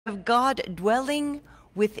of God dwelling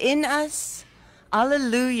within us.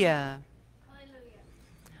 Alleluia.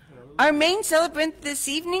 Our main celebrant this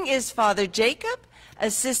evening is Father Jacob.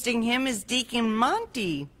 Assisting him is Deacon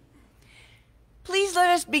Monty. Please let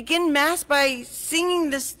us begin Mass by singing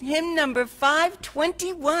this hymn number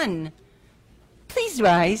 521. Please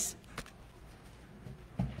rise.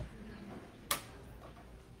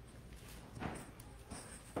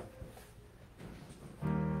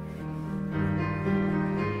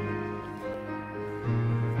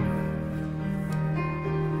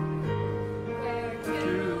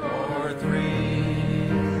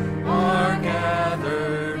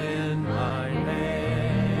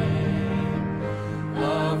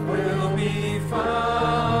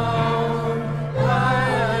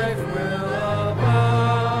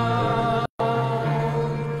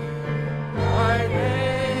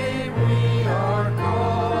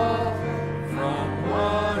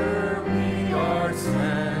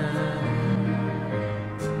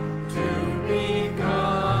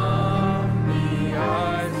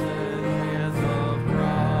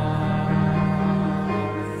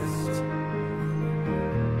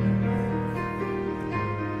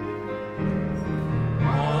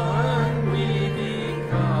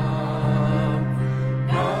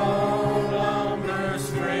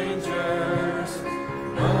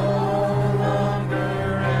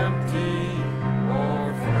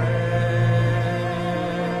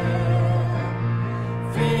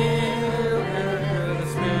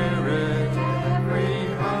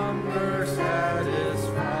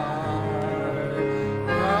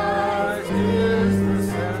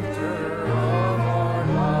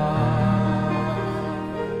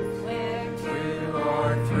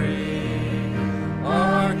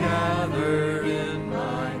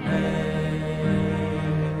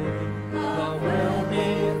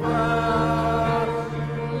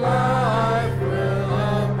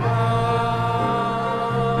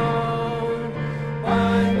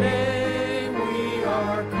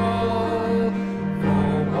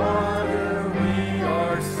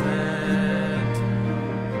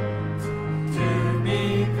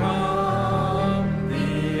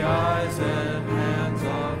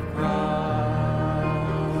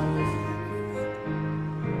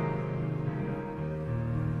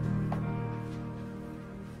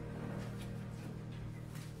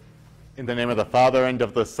 In the name of the Father, and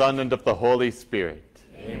of the Son, and of the Holy Spirit.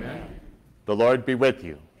 Amen. The Lord be with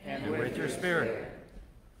you. And with your spirit.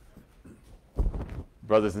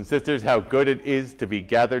 Brothers and sisters, how good it is to be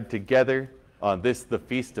gathered together on this, the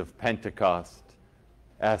Feast of Pentecost,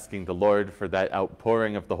 asking the Lord for that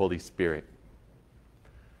outpouring of the Holy Spirit.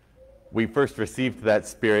 We first received that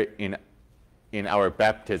Spirit in our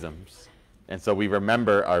baptisms, and so we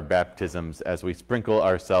remember our baptisms as we sprinkle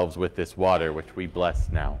ourselves with this water, which we bless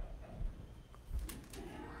now.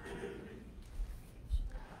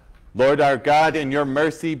 Lord our God, in your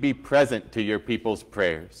mercy be present to your people's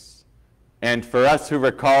prayers. And for us who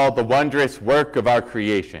recall the wondrous work of our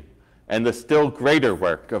creation and the still greater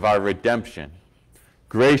work of our redemption,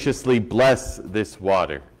 graciously bless this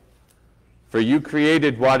water. For you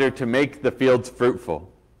created water to make the fields fruitful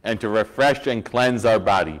and to refresh and cleanse our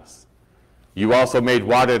bodies. You also made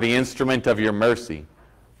water the instrument of your mercy.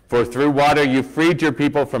 For through water you freed your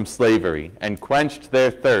people from slavery and quenched their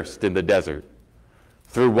thirst in the desert.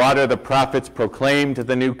 Through water the prophets proclaimed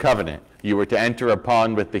the new covenant you were to enter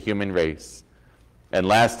upon with the human race. And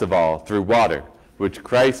last of all, through water, which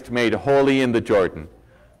Christ made holy in the Jordan,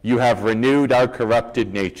 you have renewed our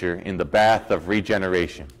corrupted nature in the bath of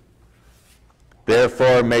regeneration.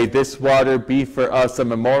 Therefore, may this water be for us a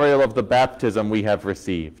memorial of the baptism we have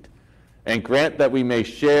received, and grant that we may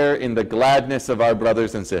share in the gladness of our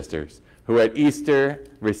brothers and sisters who at Easter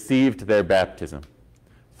received their baptism.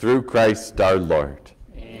 Through Christ our Lord.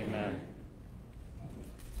 Amen.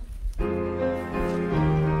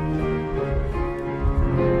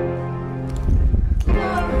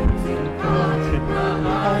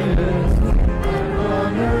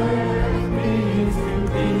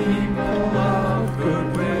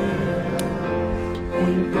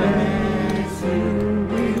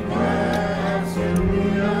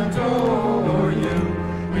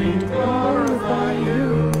 Glorify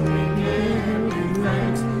you, we give you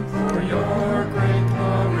thanks for your great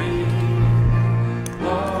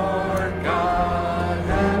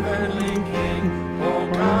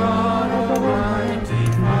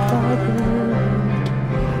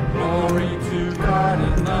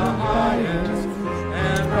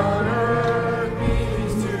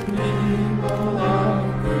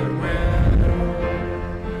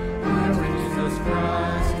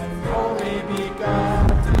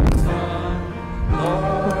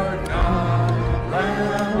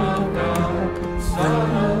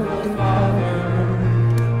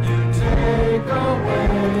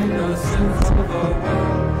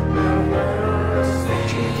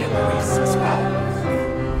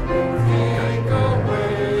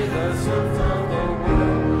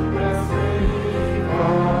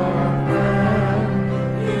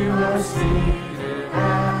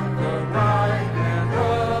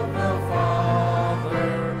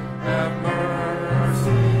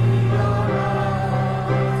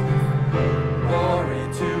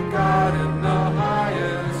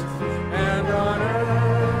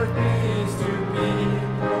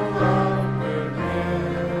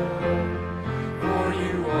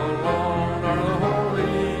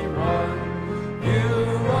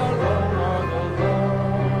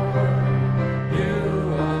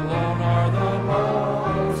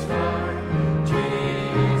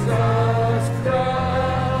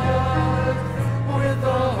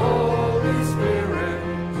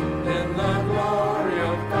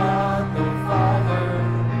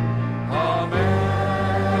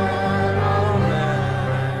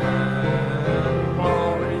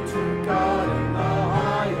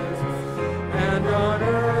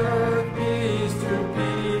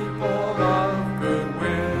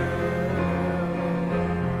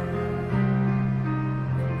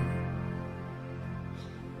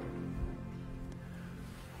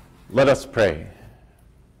Let us pray.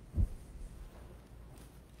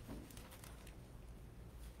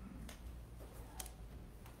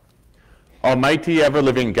 Almighty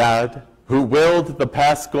ever-living God, who willed the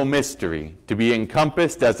Paschal mystery to be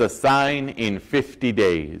encompassed as a sign in 50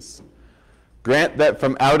 days, grant that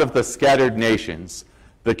from out of the scattered nations,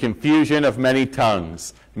 the confusion of many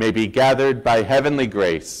tongues may be gathered by heavenly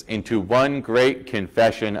grace into one great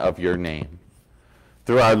confession of your name.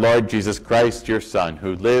 Through our Lord Jesus Christ, your Son,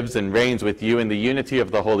 who lives and reigns with you in the unity of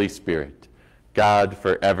the Holy Spirit, God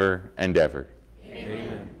forever and ever.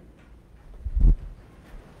 Amen.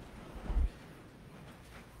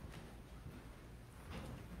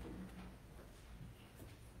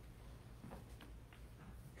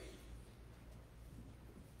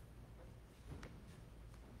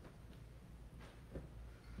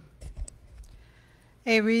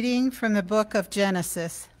 A reading from the book of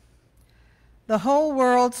Genesis. The whole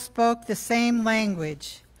world spoke the same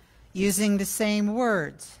language, using the same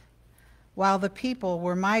words, while the people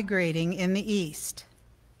were migrating in the east.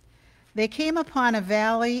 They came upon a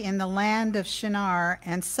valley in the land of Shinar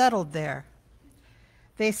and settled there.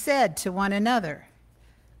 They said to one another,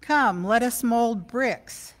 "Come, let us mold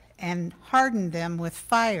bricks and harden them with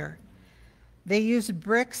fire." They used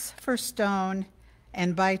bricks for stone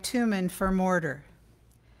and bitumen for mortar.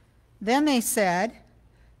 Then they said,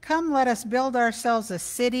 "Come, let us build ourselves a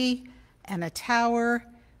city and a tower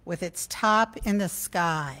with its top in the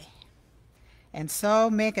sky, and so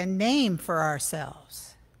make a name for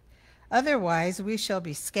ourselves. Otherwise we shall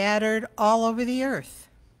be scattered all over the earth."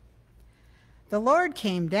 The Lord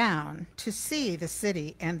came down to see the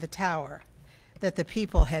city and the tower that the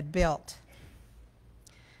people had built.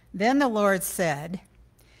 Then the Lord said,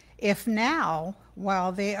 "If now,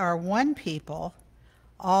 while they are one people,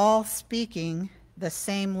 all speaking the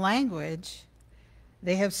same language,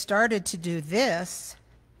 they have started to do this,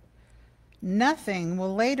 nothing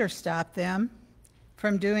will later stop them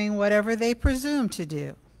from doing whatever they presume to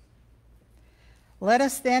do. Let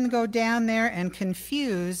us then go down there and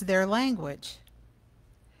confuse their language,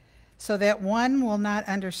 so that one will not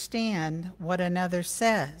understand what another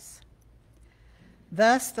says."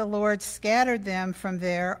 Thus the Lord scattered them from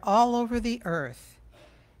there all over the earth,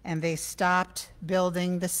 and they stopped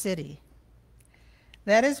building the city.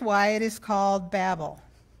 That is why it is called Babel,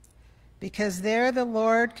 because there the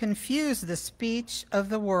Lord confused the speech of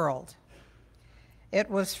the world. It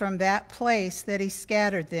was from that place that he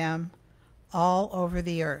scattered them all over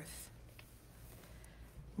the earth.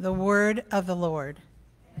 The word of the Lord.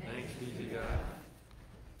 Thanks be to God.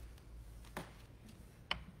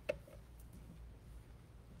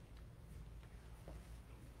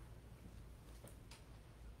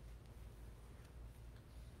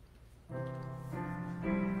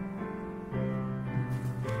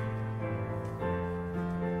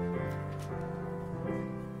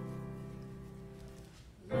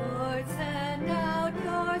 Lord, send out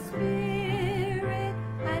your Spirit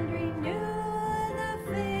and renew the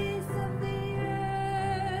face of the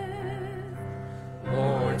earth.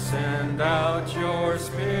 Lord, send out your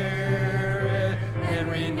Spirit and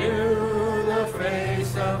renew the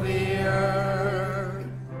face of the earth.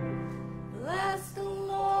 Bless the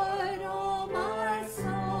Lord, O my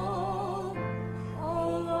soul.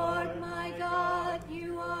 O Lord, my God,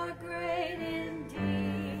 you are great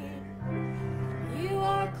indeed. You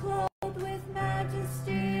are clothed with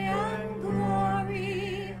majesty and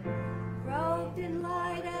glory, robed in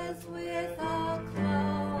light as with a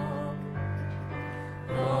cloak.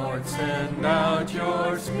 Lord, send out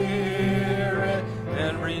your Spirit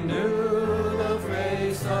and renew the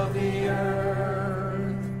face of the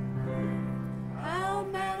earth. How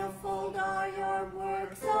manifold are your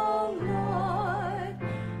works, O Lord!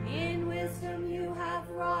 In wisdom you have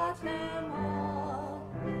wrought them all.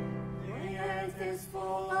 The earth is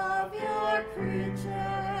full of your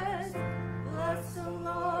creatures. Bless the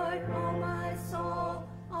Lord, O my soul.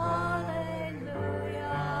 Alleluia.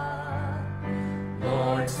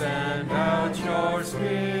 Lord, send out your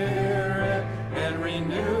Spirit and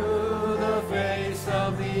renew the face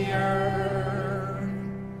of the earth.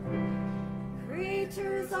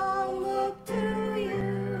 Creatures all look to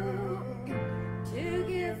you to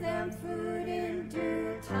give them food in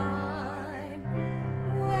due time.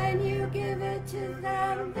 When you give it to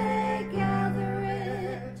them, they gather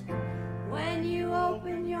it. When you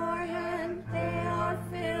open your hand, they are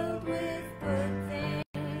filled with good things.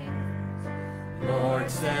 Lord,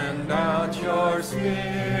 send out your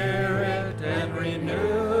Spirit and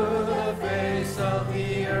renew the face of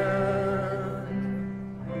the earth.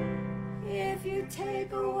 If you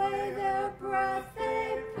take away their breath,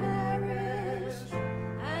 they perish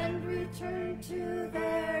and return to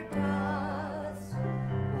their dust.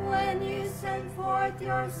 forth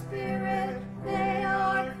your Spirit, they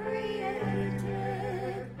are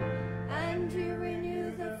created, and you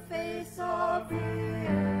renew the face of the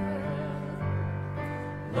earth.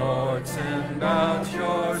 Lord, send out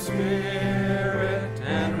your Spirit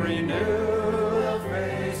and renew the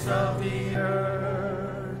face of the earth.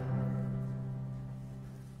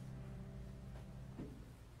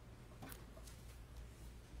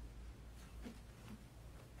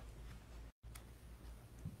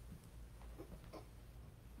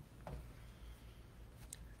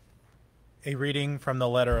 A reading from the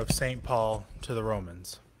letter of St. Paul to the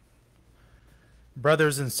Romans.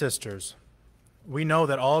 Brothers and sisters, we know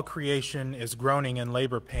that all creation is groaning in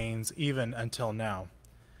labor pains even until now.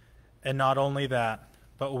 And not only that,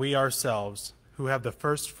 but we ourselves, who have the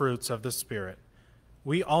first fruits of the Spirit,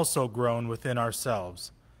 we also groan within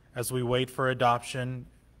ourselves as we wait for adoption,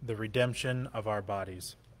 the redemption of our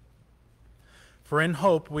bodies. For in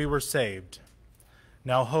hope we were saved.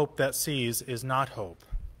 Now hope that sees is not hope.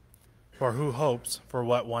 For who hopes for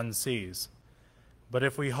what one sees? But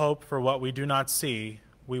if we hope for what we do not see,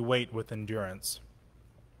 we wait with endurance.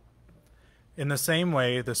 In the same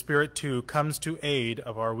way, the Spirit too comes to aid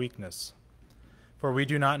of our weakness. For we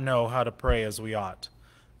do not know how to pray as we ought,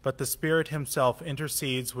 but the Spirit himself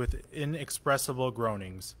intercedes with inexpressible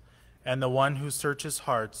groanings, and the one who searches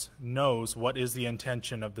hearts knows what is the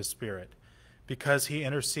intention of the Spirit, because he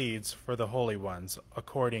intercedes for the holy ones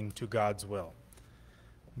according to God's will.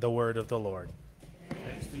 The word of the Lord.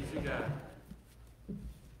 Thanks be to God.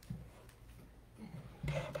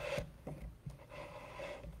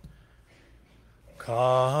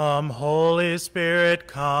 Come, Holy Spirit,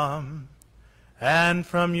 come, and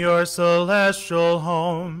from your celestial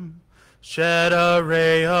home shed a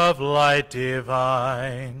ray of light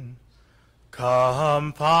divine.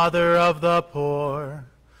 Come, Father of the poor,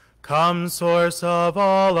 come, source of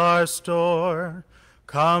all our store,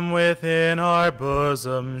 come within our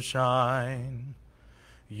bosom shine.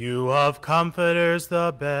 You of comforters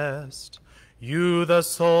the best, you the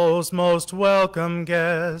soul's most welcome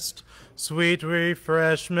guest, sweet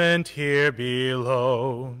refreshment here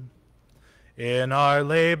below. In our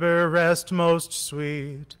labor rest most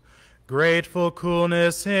sweet, grateful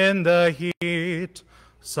coolness in the heat,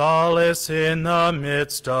 solace in the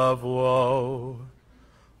midst of woe.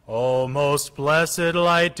 O most blessed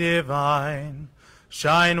light divine,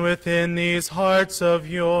 shine within these hearts of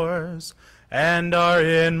yours, and our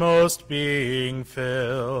inmost being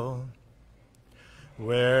fill.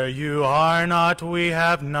 Where you are not, we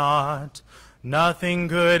have not, nothing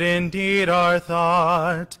good indeed our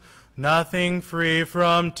thought, nothing free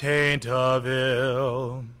from taint of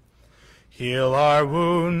ill. Heal our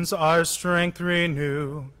wounds, our strength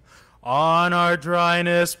renew, on our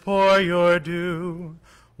dryness pour your dew,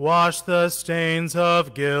 wash the stains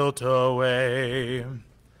of guilt away.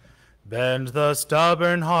 Bend the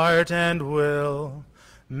stubborn heart and will,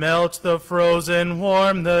 melt the frozen,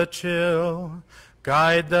 warm the chill,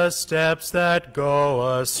 guide the steps that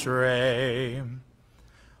go astray.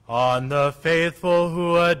 On the faithful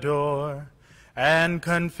who adore and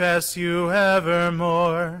confess you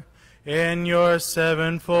evermore, in your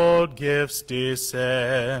sevenfold gifts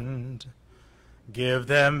descend. Give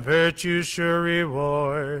them virtue's sure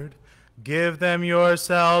reward, give them your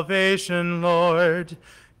salvation, Lord,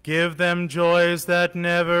 give them joys that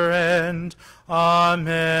never end.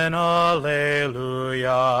 Amen,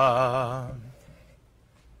 alleluia.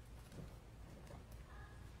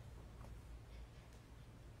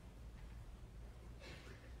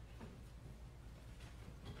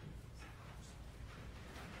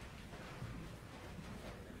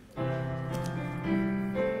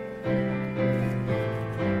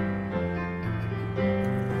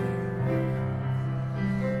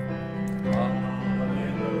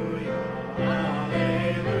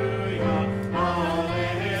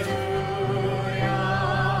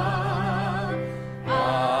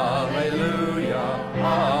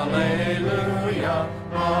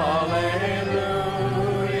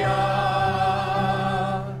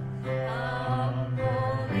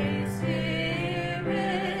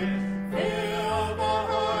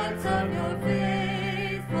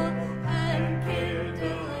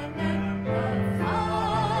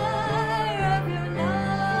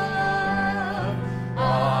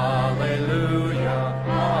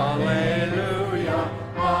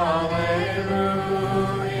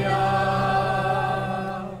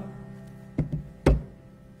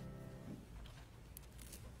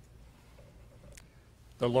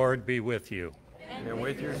 The Lord be with you. And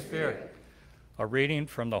with your spirit. A reading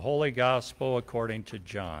from the Holy Gospel according to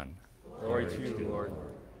John. Glory to you, Lord.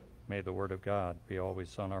 May the word of God be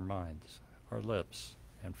always on our minds, our lips,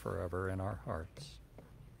 and forever in our hearts.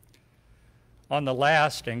 On the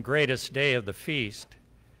last and greatest day of the feast,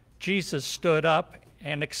 Jesus stood up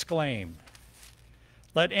and exclaimed,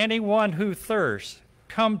 "Let anyone who thirsts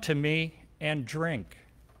come to me and drink."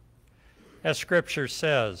 As Scripture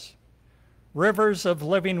says, "Rivers of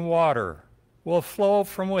living water will flow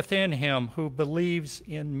from within him who believes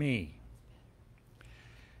in me."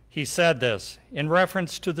 He said this in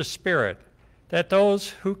reference to the Spirit that those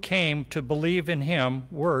who came to believe in him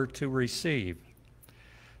were to receive.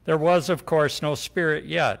 There was, of course, no Spirit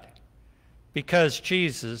yet, because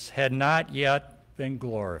Jesus had not yet been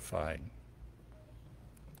glorified.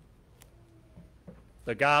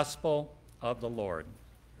 The Gospel of the Lord.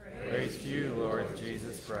 Praise to you, Lord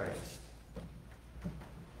Jesus Christ.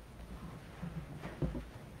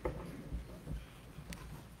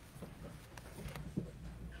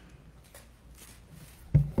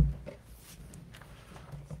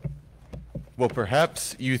 Well,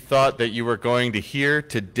 perhaps you thought that you were going to hear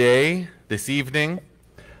today, this evening,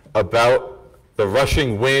 about the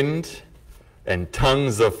rushing wind and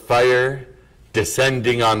tongues of fire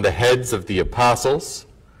descending on the heads of the apostles.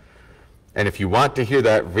 And if you want to hear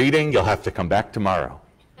that reading, you'll have to come back tomorrow.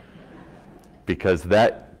 Because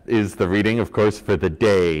that is the reading, of course, for the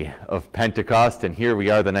day of Pentecost. And here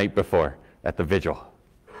we are the night before at the vigil,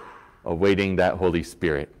 awaiting that Holy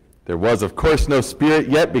Spirit. There was, of course, no Spirit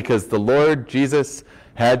yet because the Lord Jesus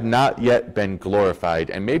had not yet been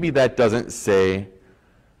glorified. And maybe that doesn't seem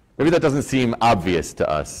obvious to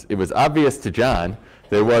us. It was obvious to John.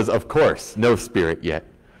 There was, of course, no Spirit yet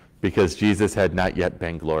because Jesus had not yet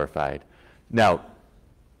been glorified. Now,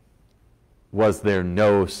 was there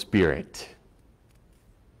no Spirit?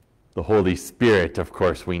 The Holy Spirit, of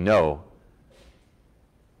course, we know,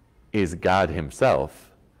 is God himself.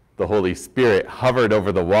 The Holy Spirit hovered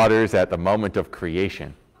over the waters at the moment of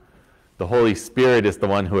creation. The Holy Spirit is the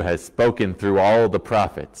one who has spoken through all the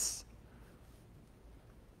prophets.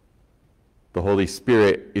 The Holy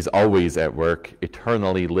Spirit is always at work,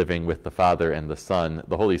 eternally living with the Father and the Son.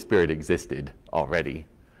 The Holy Spirit existed already,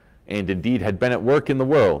 and indeed had been at work in the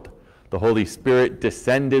world. The Holy Spirit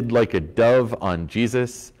descended like a dove on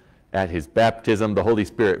Jesus at his baptism. The Holy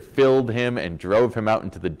Spirit filled him and drove him out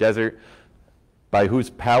into the desert. By whose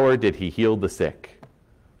power did he heal the sick?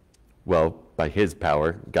 Well, by his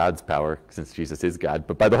power, God's power, since Jesus is God,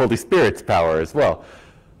 but by the Holy Spirit's power as well.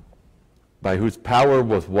 By whose power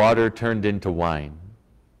was water turned into wine?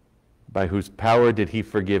 By whose power did he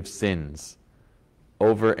forgive sins?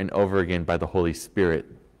 Over and over again by the Holy Spirit.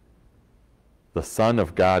 The Son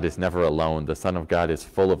of God is never alone. The Son of God is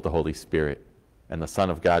full of the Holy Spirit, and the Son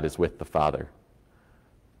of God is with the Father.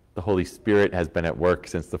 The Holy Spirit has been at work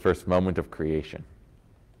since the first moment of creation.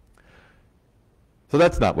 So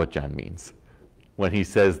that's not what John means when he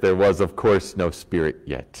says there was, of course, no Spirit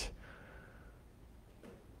yet.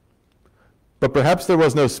 But perhaps there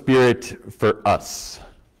was no Spirit for us.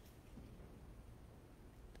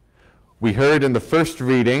 We heard in the first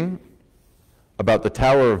reading about the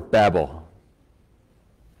Tower of Babel,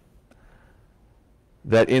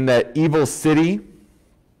 that in that evil city,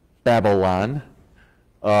 Babylon,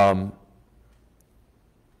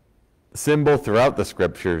 symbol throughout the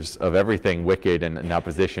Scriptures of everything wicked and in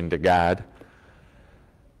opposition to God,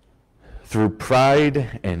 through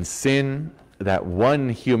pride and sin, that one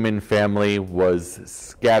human family was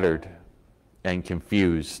scattered and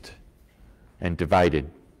confused and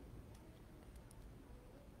divided.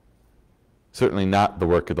 Certainly not the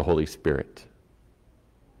work of the Holy Spirit.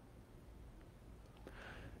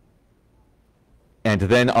 And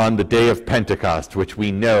then on the day of Pentecost, which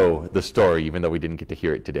we know the story, even though we didn't get to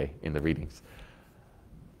hear it today in the readings,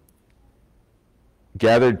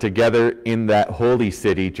 gathered together in that holy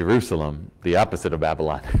city, Jerusalem, the opposite of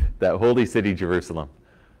Babylon, that holy city, Jerusalem,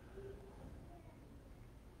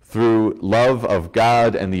 through love of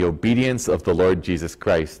God and the obedience of the Lord Jesus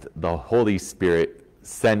Christ, the Holy Spirit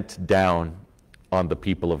sent down on the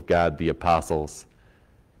people of God, the apostles.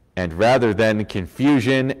 And rather than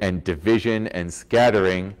confusion and division and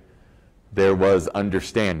scattering, there was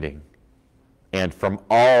understanding. And from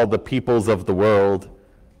all the peoples of the world,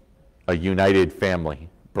 a united family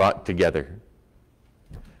brought together.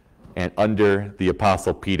 And under the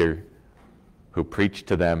Apostle Peter, who preached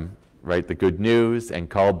to them, right, the good news and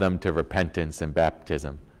called them to repentance and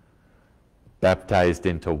baptism, baptized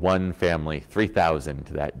into one family, 3,000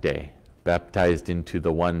 that day. Baptized into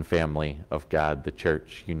the one family of God, the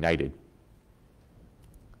church, united.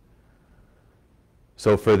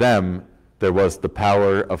 So for them, there was the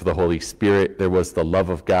power of the Holy Spirit, there was the love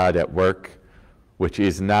of God at work, which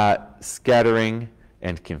is not scattering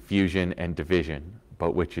and confusion and division,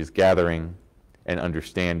 but which is gathering and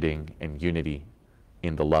understanding and unity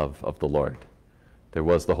in the love of the Lord. There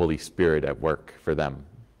was the Holy Spirit at work for them.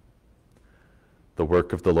 The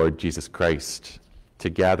work of the Lord Jesus Christ to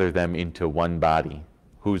gather them into one body.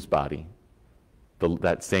 Whose body?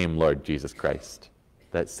 That same Lord Jesus Christ.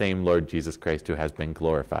 That same Lord Jesus Christ who has been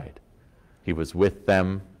glorified. He was with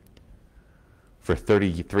them for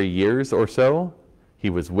 33 years or so. He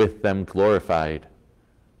was with them glorified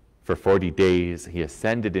for 40 days. He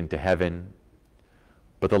ascended into heaven.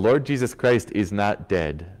 But the Lord Jesus Christ is not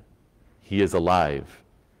dead. He is alive.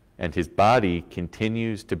 And his body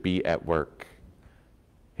continues to be at work.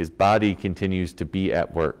 His body continues to be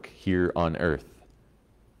at work here on earth.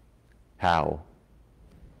 How?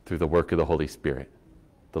 Through the work of the Holy Spirit.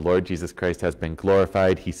 The Lord Jesus Christ has been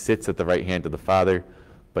glorified. He sits at the right hand of the Father,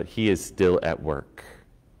 but he is still at work.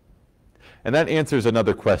 And that answers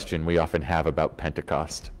another question we often have about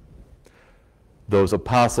Pentecost. Those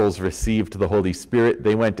apostles received the Holy Spirit.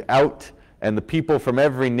 They went out, and the people from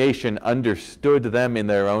every nation understood them in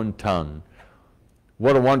their own tongue.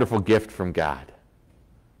 What a wonderful gift from God.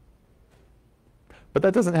 But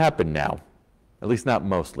that doesn't happen now, at least not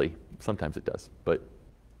mostly. Sometimes it does, but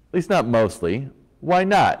at least not mostly. Why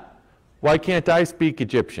not? Why can't I speak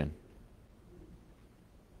Egyptian?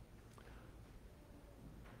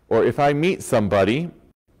 Or if I meet somebody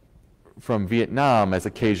from Vietnam, as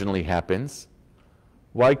occasionally happens,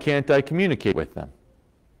 why can't I communicate with them?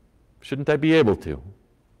 Shouldn't I be able to?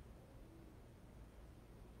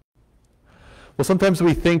 Well, sometimes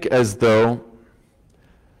we think as though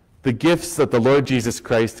the gifts that the Lord Jesus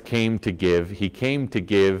Christ came to give, he came to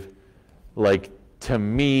give like to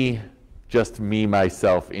me, just me,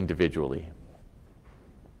 myself, individually.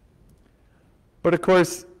 But of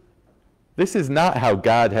course, this is not how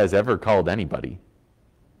God has ever called anybody.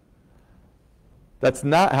 That's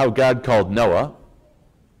not how God called Noah.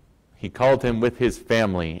 He called him with his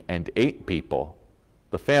family and 8 people,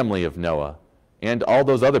 the family of Noah, and all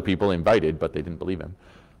those other people invited, but they didn't believe him,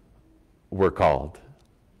 were called.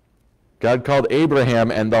 God called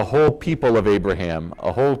Abraham, and the whole people of Abraham,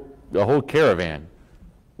 a whole caravan,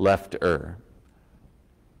 left Ur.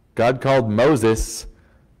 God called Moses,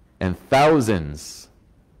 and thousands,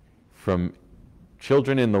 from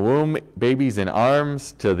children in the womb, babies in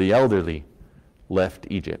arms, to the elderly, left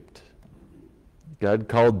Egypt. God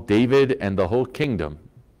called David, and the whole kingdom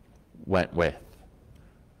went with.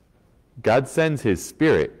 God sends his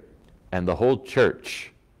Spirit, and the whole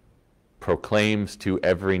church proclaims to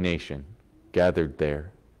every nation gathered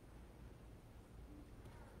there.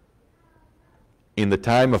 In the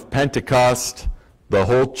time of Pentecost, the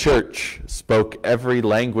whole church spoke every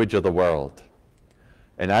language of the world.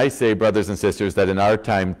 And I say, brothers and sisters, that in our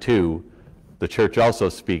time too, the church also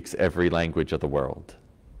speaks every language of the world.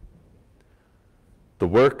 The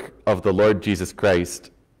work of the Lord Jesus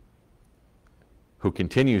Christ, who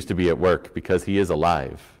continues to be at work because he is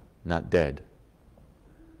alive, not dead,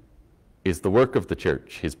 is the work of the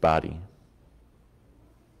church, his body.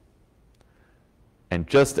 And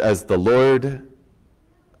just as the Lord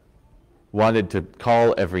wanted to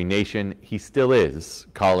call every nation, he still is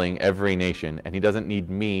calling every nation, and he doesn't need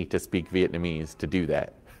me to speak Vietnamese to do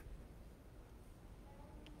that.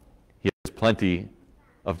 He has plenty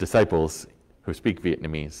of disciples who speak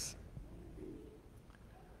Vietnamese.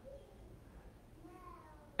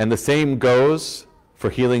 And the same goes for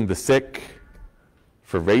healing the sick,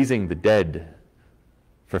 for raising the dead,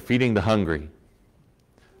 for feeding the hungry.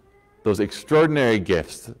 Those extraordinary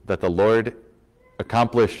gifts that the Lord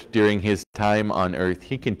accomplished during his time on earth,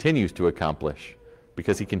 he continues to accomplish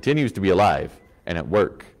because he continues to be alive and at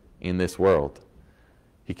work in this world.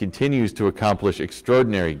 He continues to accomplish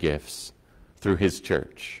extraordinary gifts through his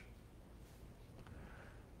church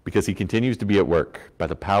because he continues to be at work by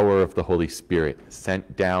the power of the Holy Spirit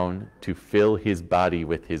sent down to fill his body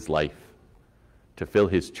with his life, to fill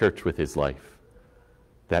his church with his life,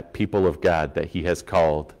 that people of God that he has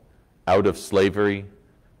called out of slavery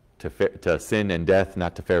to sin and death,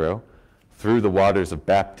 not to Pharaoh, through the waters of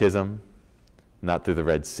baptism, not through the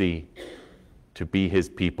Red Sea, to be his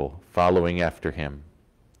people, following after him.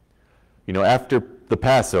 You know, after the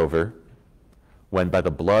Passover, when by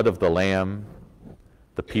the blood of the Lamb,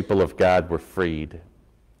 the people of God were freed,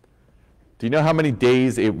 do you know how many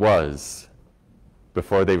days it was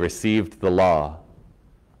before they received the law?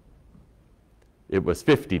 It was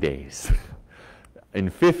 50 days. In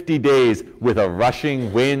 50 days, with a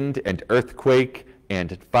rushing wind and earthquake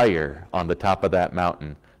and fire on the top of that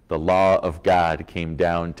mountain, the law of God came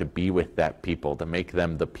down to be with that people, to make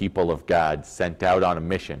them the people of God, sent out on a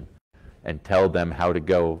mission and tell them how to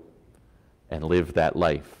go and live that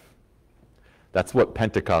life. That's what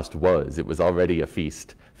Pentecost was. It was already a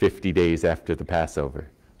feast 50 days after the Passover.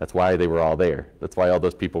 That's why they were all there. That's why all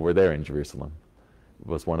those people were there in Jerusalem. It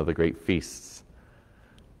was one of the great feasts.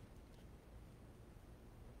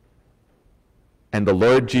 And the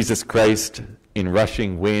Lord Jesus Christ, in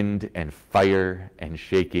rushing wind and fire and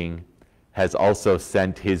shaking, has also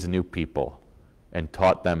sent his new people and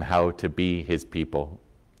taught them how to be his people,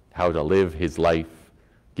 how to live his life,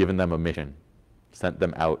 given them a mission, sent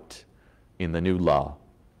them out in the new law,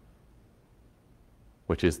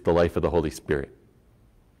 which is the life of the Holy Spirit.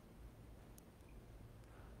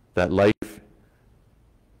 That life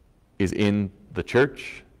is in the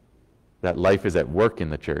church. That life is at work in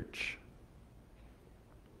the church.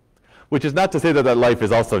 Which is not to say that that life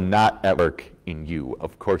is also not at work in you.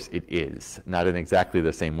 Of course it is. Not in exactly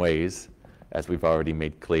the same ways, as we've already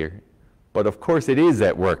made clear. But of course it is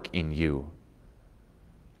at work in you.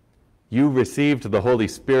 You received the Holy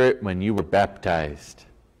Spirit when you were baptized,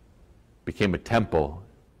 became a temple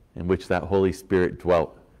in which that Holy Spirit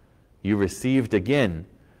dwelt. You received again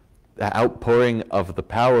the outpouring of the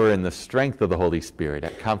power and the strength of the Holy Spirit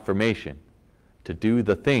at confirmation, to do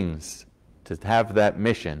the things, to have that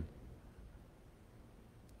mission.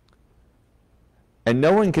 And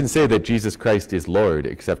no one can say that Jesus Christ is Lord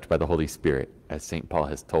except by the Holy Spirit, as St. Paul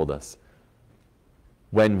has told us.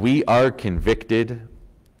 When we are convicted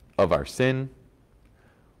of our sin,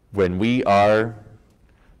 when we are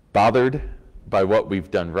bothered by what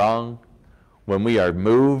we've done wrong, when we are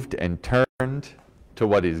moved and turned to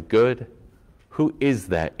what is good, who is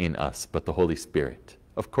that in us but the Holy Spirit?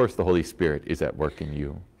 Of course the Holy Spirit is at work in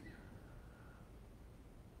you.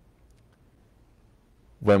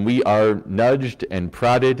 When we are nudged and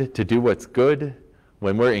prodded to do what's good,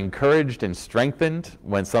 when we're encouraged and strengthened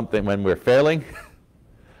when we're failing,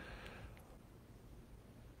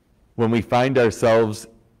 when we find ourselves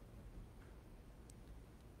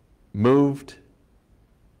moved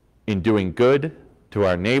in doing good to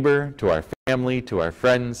our neighbor, to our family, to our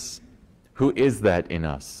friends, who is that in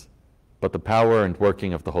us but the power and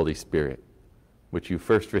working of the Holy Spirit, which you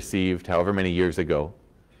first received however many years ago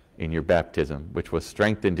in your baptism, which was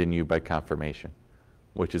strengthened in you by confirmation,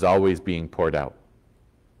 which is always being poured out.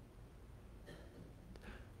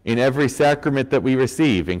 In every sacrament that we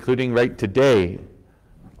receive, including right today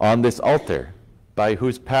on this altar, by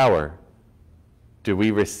whose power do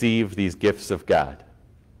we receive these gifts of God?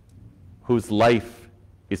 Whose life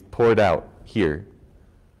is poured out here?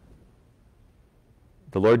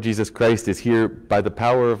 The Lord Jesus Christ is here by the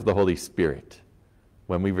power of the Holy Spirit.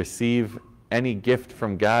 When we receive any gift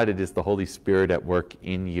from God, it is the Holy Spirit at work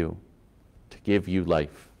in you to give you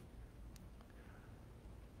life.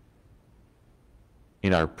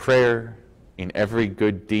 In our prayer, in every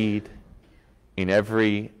good deed, in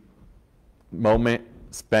every moment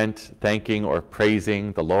spent thanking or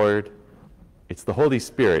praising the Lord, it's the Holy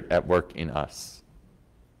Spirit at work in us.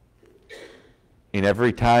 In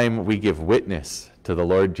every time we give witness to the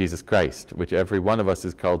Lord Jesus Christ, which every one of us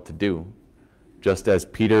is called to do, just as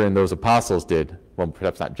Peter and those apostles did, well,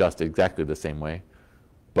 perhaps not just exactly the same way,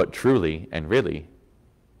 but truly and really,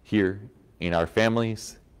 here in our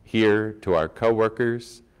families, here to our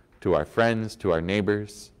co-workers, to our friends, to our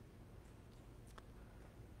neighbors.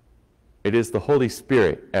 It is the Holy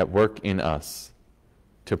Spirit at work in us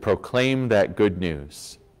to proclaim that good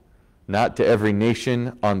news, not to every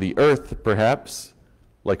nation on the earth, perhaps,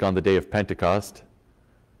 like on the day of Pentecost,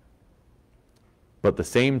 but the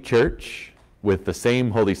same church with the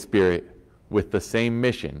same Holy Spirit, with the same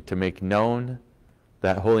mission to make known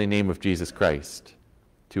that holy name of Jesus Christ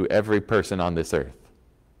to every person on this earth.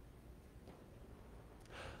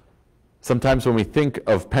 Sometimes when we think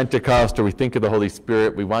of Pentecost or we think of the Holy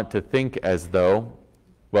Spirit, we want to think as though,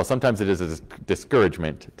 well, sometimes it is a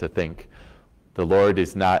discouragement to think the Lord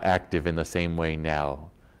is not active in the same way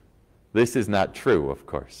now. This is not true, of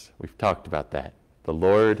course. We've talked about that. The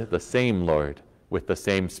Lord, the same Lord, with the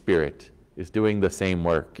same Spirit, is doing the same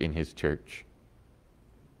work in his church.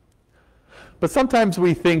 But sometimes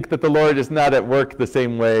we think that the Lord is not at work the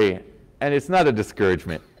same way, and it's not a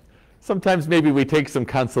discouragement. Sometimes maybe we take some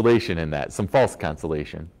consolation in that, some false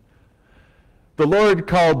consolation. The Lord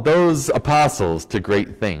called those apostles to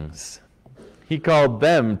great things. He called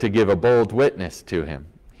them to give a bold witness to him.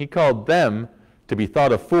 He called them to be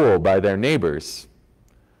thought a fool by their neighbors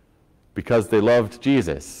because they loved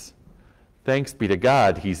Jesus. Thanks be to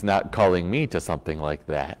God, he's not calling me to something like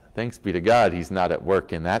that. Thanks be to God, he's not at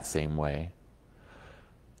work in that same way.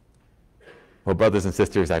 Well, brothers and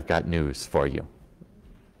sisters, I've got news for you.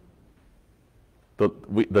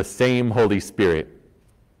 The same Holy Spirit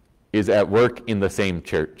is at work in the same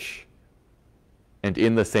church and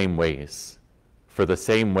in the same ways. for the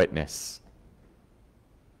same witness,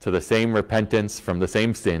 to the same repentance from the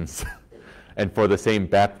same sins, and for the same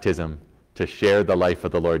baptism to share the life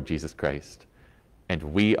of the Lord Jesus Christ. And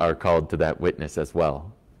we are called to that witness as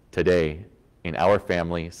well, today, in our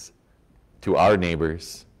families, to our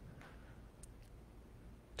neighbors,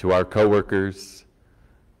 to our coworkers,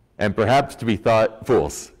 and perhaps to be thought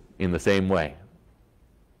fools in the same way.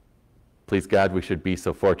 Please God, we should be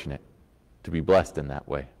so fortunate to be blessed in that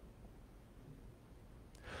way.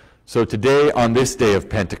 So today, on this day of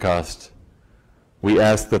Pentecost, we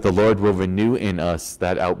ask that the Lord will renew in us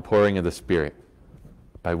that outpouring of the Spirit,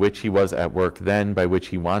 by which he was at work then, by which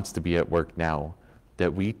he wants to be at work now,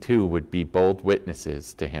 that we too would be bold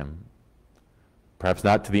witnesses to him, perhaps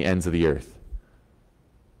not to the ends of the earth,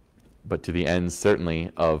 but to the ends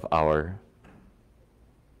certainly of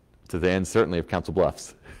Council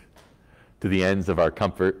Bluffs, to the ends of our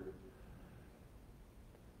comfort,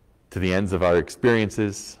 to the ends of our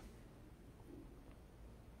experiences.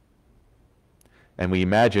 And we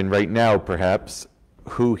imagine right now, perhaps,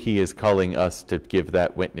 who he is calling us to give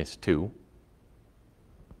that witness to.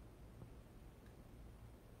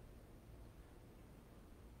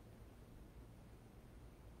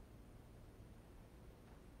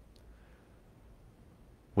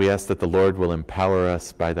 We ask that the Lord will empower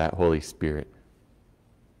us by that Holy Spirit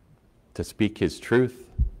to speak his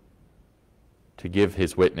truth, to give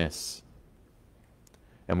his witness,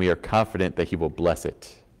 and we are confident that he will bless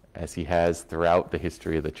it, as he has throughout the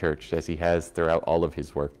history of the church, as he has throughout all of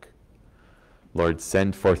his work. Lord,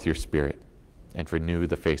 send forth your Spirit and renew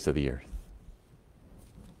the face of the earth.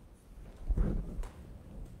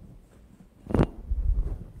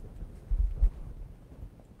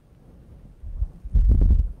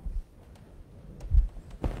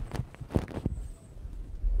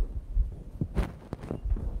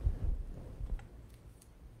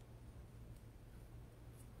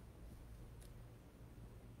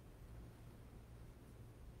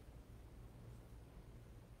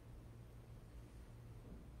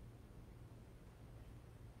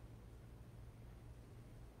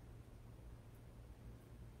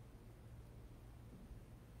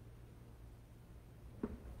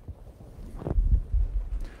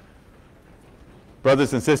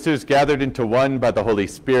 Brothers and sisters, gathered into one by the Holy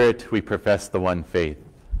Spirit, we profess the one faith.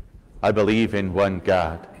 I believe in one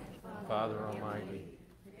God, Father Almighty,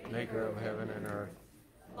 maker of heaven and earth,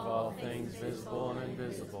 of all things visible and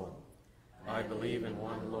invisible. I believe in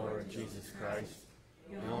one Lord Jesus Christ,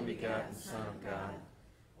 the only begotten Son of God,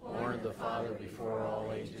 born of the Father before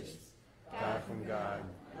all ages, God from God,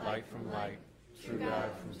 light from light, true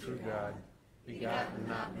God from true God, begotten,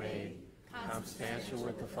 not made, consubstantial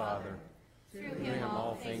with the Father. Through him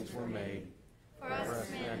all things were made. For us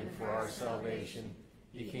men and for our salvation,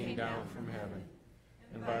 he came down from heaven,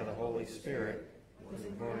 and by the Holy Spirit was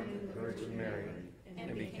born of the Virgin Mary,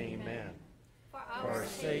 and became man. For our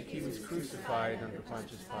sake he was crucified under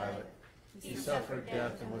Pontius Pilate. He suffered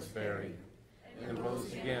death and was buried, and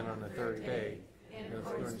rose again on the third day, in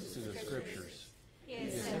accordance to the Scriptures. He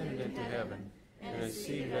ascended into heaven, and is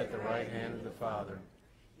seated at the right hand of the Father.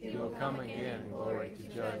 He will come again in glory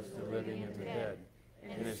to judge the living and the dead,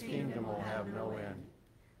 and his kingdom will have no end.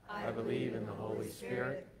 I believe in the Holy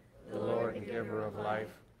Spirit, the Lord and giver of life,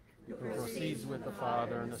 who proceeds with the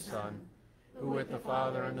Father and the Son, who with the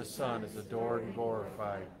Father and the Son is adored and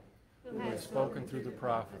glorified, who has spoken through the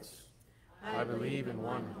prophets. I believe in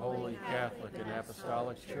one holy Catholic and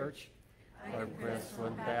apostolic church. I profess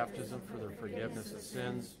one baptism for the forgiveness of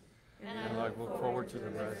sins, and I look forward to the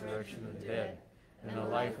resurrection of the dead and the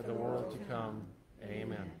life of the world to come.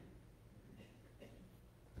 Amen.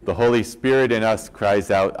 The Holy Spirit in us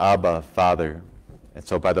cries out, Abba, Father. And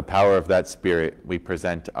so by the power of that Spirit, we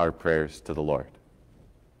present our prayers to the Lord.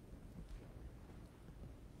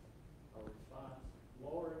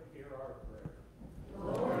 Lord, hear our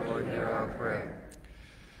prayer. Lord, hear our prayer.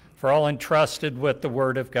 For all entrusted with the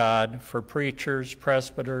Word of God, for preachers,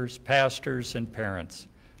 presbyters, pastors, and parents,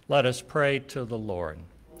 let us pray to the Lord.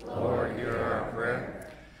 Lord, hear our prayer.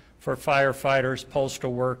 For firefighters,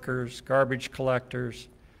 postal workers, garbage collectors,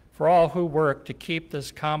 for all who work to keep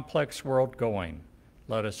this complex world going,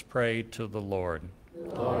 let us pray to the Lord.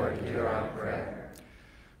 Lord, hear our prayer.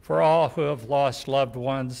 For all who have lost loved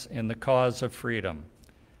ones in the cause of freedom,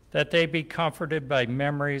 that they be comforted by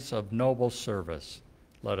memories of noble service,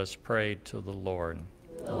 let us pray to the Lord.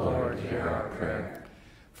 Lord, hear our prayer.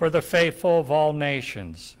 For the faithful of all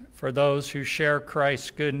nations, for those who share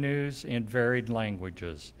Christ's good news in varied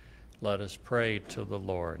languages, let us pray to the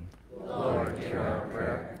Lord. Lord, hear our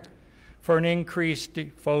prayer. For an increased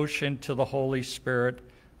devotion to the Holy Spirit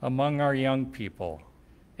among our young people,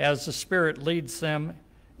 as the Spirit leads them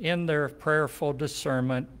in their prayerful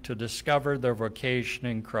discernment to discover their vocation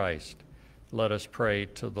in Christ. Let us pray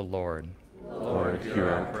to the Lord. Lord, hear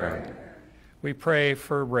our prayer. We pray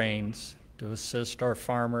for rains to assist our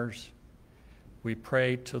farmers. We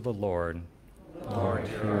pray to the Lord. Lord,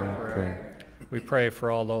 hear our prayer. We pray for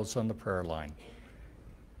all those on the prayer line,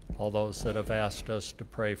 all those that have asked us to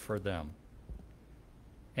pray for them,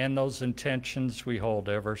 and those intentions we hold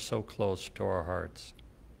ever so close to our hearts.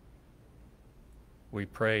 We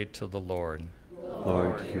pray to the Lord.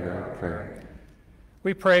 Lord, hear our prayer.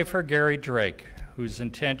 We pray for Gary Drake, whose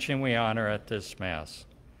intention we honor at this Mass.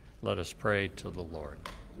 Let us pray to the Lord.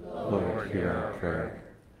 Lord, hear our prayer.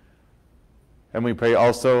 And we pray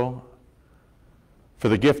also for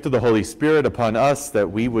the gift of the Holy Spirit upon us, that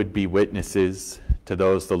we would be witnesses to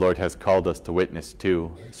those the Lord has called us to witness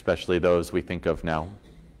to, especially those we think of now.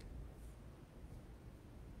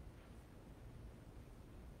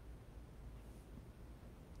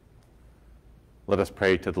 Let us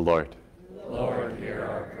pray to the Lord. Lord, hear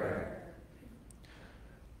our prayer.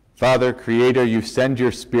 Father, Creator, you send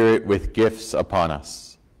your Spirit with gifts upon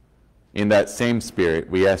us. In that same Spirit,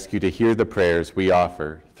 we ask you to hear the prayers we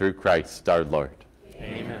offer through Christ our Lord.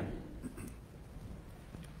 Amen.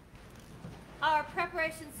 Our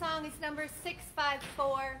preparation song is number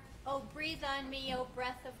 654, "Oh, Breathe on Me, O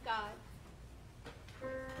Breath of God."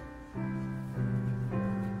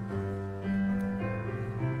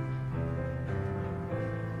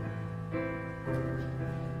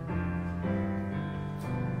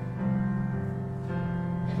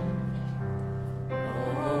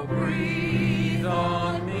 Oh, breathe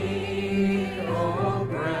on me, O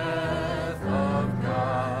breath of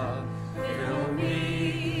God. Fill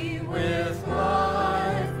me with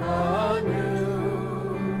life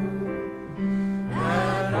anew,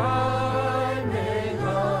 that I may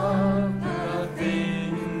love the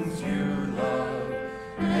things you love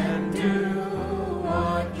and do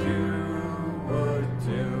what you would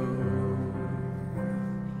do.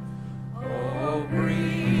 Oh,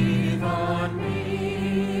 breathe on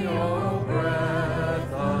me, O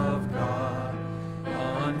breath of God,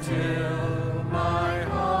 until my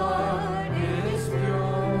heart is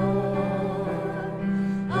pure,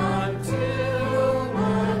 until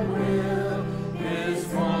my will is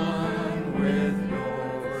one with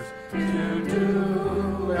yours, to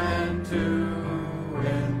do and to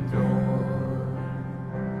endure.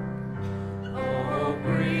 Oh,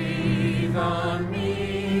 breathe on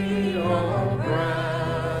me, O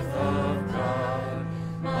breath of God,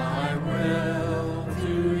 my will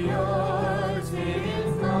to yours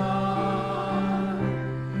incline,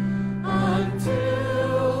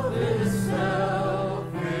 until this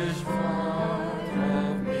selfish part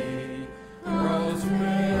of me grows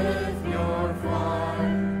with your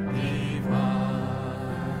fire divine.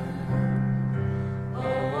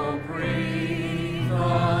 Oh, breathe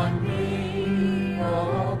on me,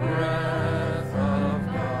 O breath of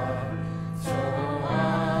God, so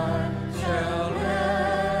I shall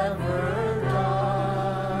never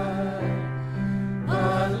die,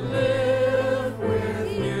 but live with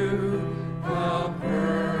you a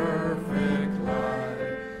perfect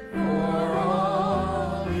life for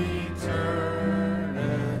all eternity.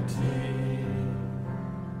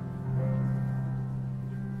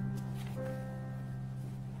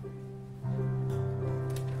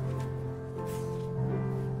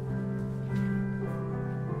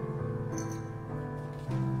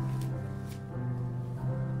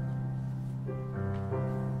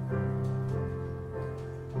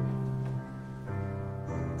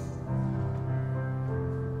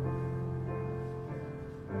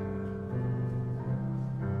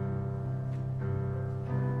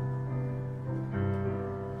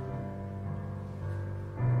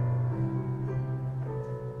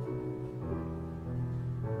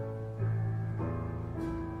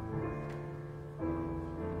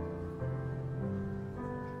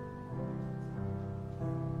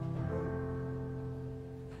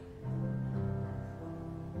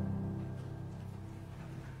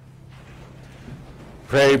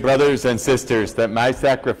 Pray, brothers and sisters, that my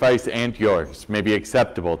sacrifice and yours may be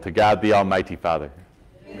acceptable to God the Almighty Father.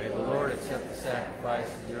 May the Lord accept the sacrifice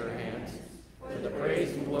of your hands for the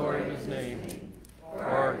praise and glory of his name, for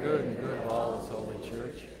our good and good of all his holy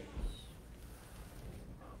church.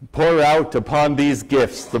 Pour out upon these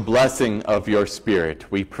gifts the blessing of your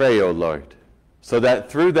Spirit, we pray, O Lord, so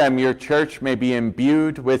that through them your church may be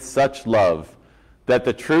imbued with such love that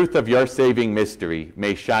the truth of your saving mystery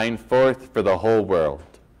may shine forth for the whole world.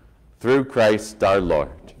 Through Christ our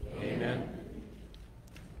Lord. Amen.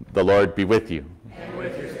 The Lord be with you. And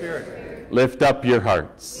with your spirit. Lift up your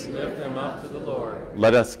hearts. We lift them up to the Lord.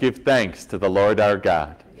 Let us give thanks to the Lord our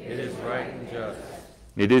God. It is right and just.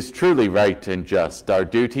 It is truly right and just, our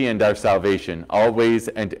duty and our salvation, always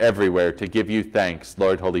and everywhere to give you thanks,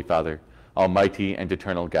 Lord Holy Father, Almighty and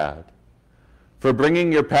eternal God. For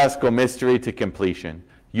bringing your Paschal mystery to completion,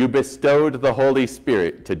 you bestowed the Holy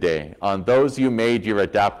Spirit today on those you made your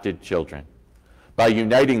adopted children, by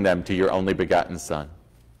uniting them to your only begotten Son.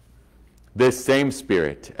 This same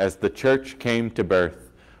Spirit, as the Church came to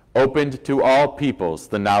birth, opened to all peoples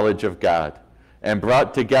the knowledge of God, and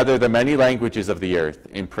brought together the many languages of the earth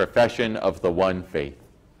in profession of the one faith.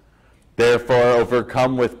 Therefore,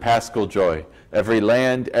 overcome with paschal joy, every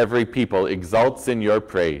land, every people exults in your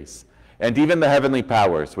praise, and even the heavenly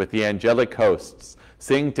powers with the angelic hosts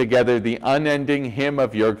sing together the unending hymn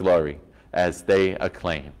of your glory as they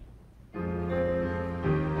acclaim.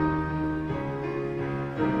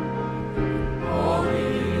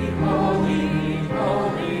 Holy, holy,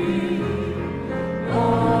 holy,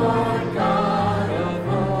 Lord God of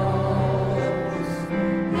hosts,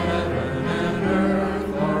 heaven and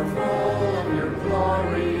earth are full of your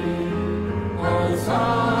glory.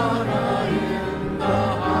 Hosanna in the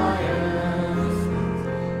highest.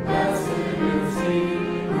 Blessed is he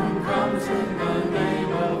who comes in the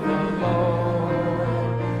name of the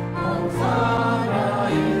Lord. Hosanna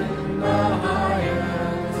in the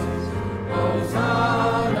highest.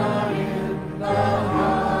 Hosanna in the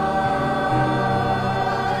highest.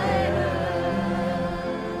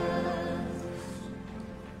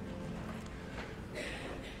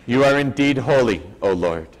 You are indeed holy, O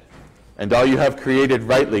Lord, and all you have created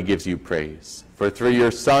rightly gives you praise. For through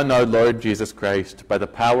your Son, our Lord Jesus Christ, by the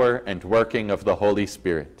power and working of the Holy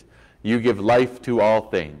Spirit, you give life to all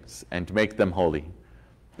things and make them holy.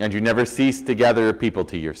 And you never cease to gather a people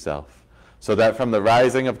to yourself, so that from the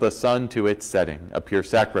rising of the sun to its setting, a pure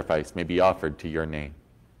sacrifice may be offered to your name.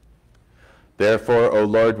 Therefore, O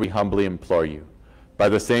Lord, we humbly implore you, by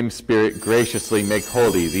the same Spirit graciously make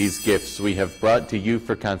holy these gifts we have brought to you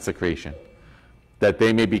for consecration, that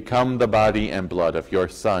they may become the body and blood of your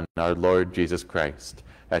Son, our Lord Jesus Christ,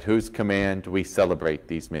 at whose command we celebrate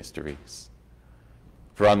these mysteries.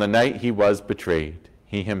 For on the night he was betrayed,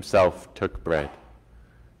 he himself took bread,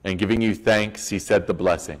 and giving you thanks, he said the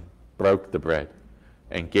blessing, broke the bread,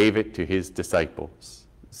 and gave it to his disciples,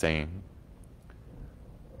 saying,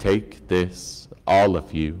 "Take this, all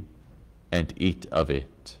of you, and eat of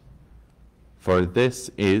it. For this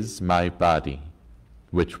is my body,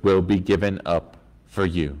 which will be given up for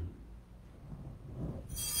you."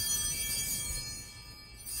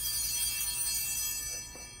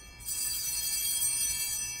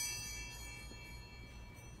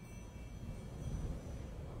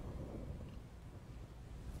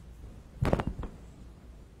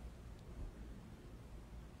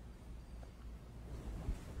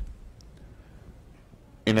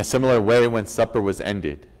 In a similar way, when supper was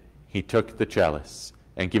ended, he took the chalice,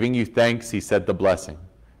 and giving you thanks, he said the blessing,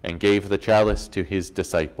 and gave the chalice to his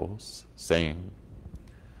disciples, saying,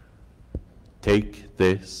 "Take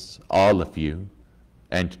this, all of you,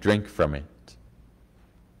 and drink from it.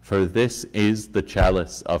 For this is the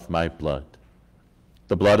chalice of my blood,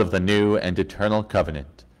 the blood of the new and eternal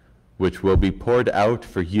covenant, which will be poured out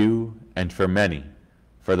for you and for many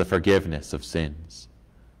for the forgiveness of sins.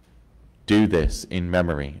 Do this in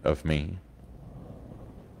memory of me."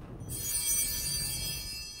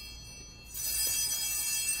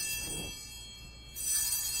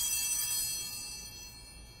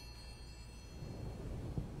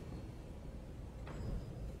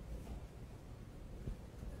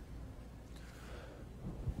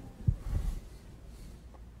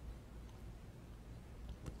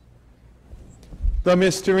 The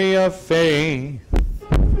mystery of faith.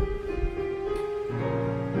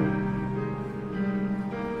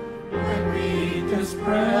 When we eat this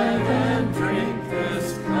bread and drink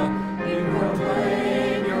this cup, we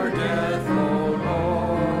proclaim your death, O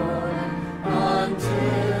Lord,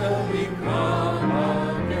 until we come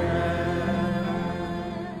again.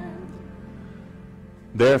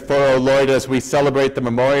 Therefore, O Lord, as we celebrate the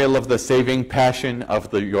memorial of the saving passion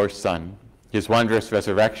of your Son, his wondrous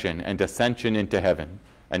resurrection and ascension into heaven,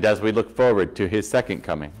 and as we look forward to his second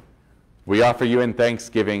coming, we offer you in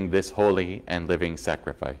thanksgiving this holy and living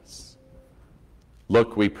sacrifice.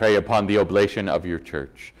 Look, we pray, upon the oblation of your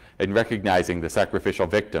church, and recognizing the sacrificial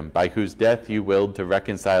victim by whose death you willed to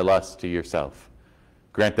reconcile us to yourself.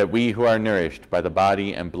 Grant that we who are nourished by the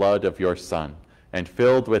body and blood of your Son, and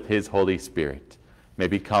filled with his Holy Spirit, may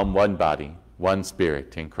become one body, one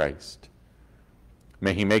spirit in Christ.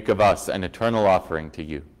 May he make of us an eternal offering to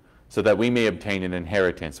you, so that we may obtain an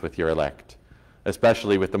inheritance with your elect,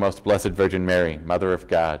 especially with the most blessed Virgin Mary, Mother of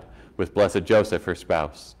God, with blessed Joseph, her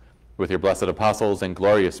spouse, with your blessed apostles and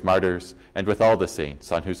glorious martyrs, and with all the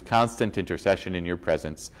saints, on whose constant intercession in your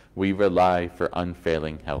presence we rely for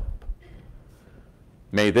unfailing help.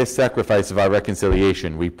 May this sacrifice of our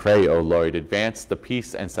reconciliation, we pray, O Lord, advance the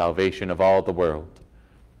peace and salvation of all the world.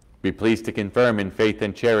 Be pleased to confirm in faith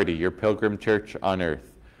and charity your pilgrim church on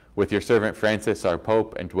earth, with your servant Francis, our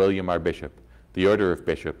Pope, and William, our Bishop, the order of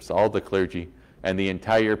bishops, all the clergy, and the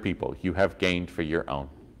entire people you have gained for your own.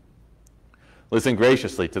 Listen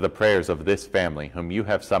graciously to the prayers of this family whom you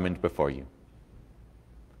have summoned before you.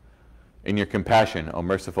 In your compassion, O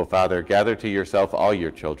merciful Father, gather to yourself all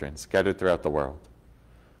your children scattered throughout the world.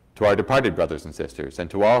 To our departed brothers and sisters, and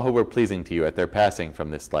to all who were pleasing to you at their passing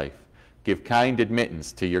from this life, give kind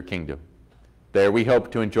admittance to your kingdom. There we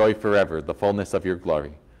hope to enjoy forever the fullness of your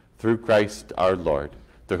glory, through Christ our Lord,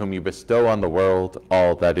 through whom you bestow on the world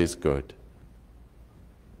all that is good.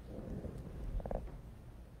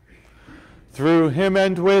 Through him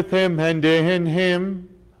and with him and in him,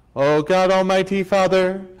 O God Almighty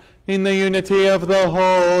Father, in the unity of the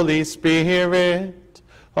Holy Spirit,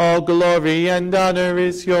 all glory and honor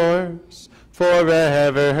is yours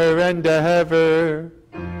forever and ever.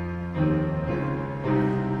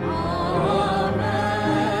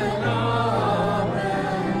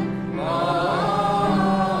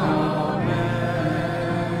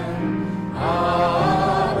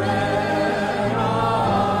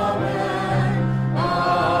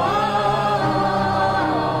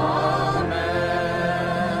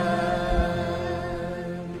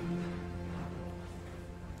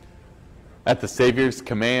 At the Savior's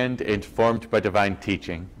command, informed by divine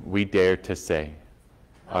teaching, we dare to say,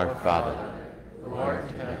 Our Father, who art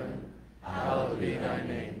in heaven, hallowed be thy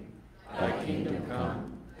name. Thy kingdom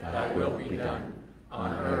come, thy will be done,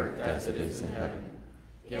 on earth as it is in heaven.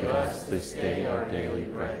 Give us this day our daily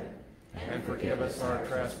bread, and forgive us our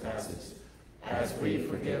trespasses, as we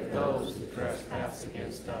forgive those who trespass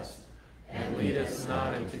against us. And lead us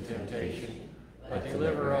not into temptation, but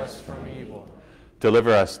deliver us from evil.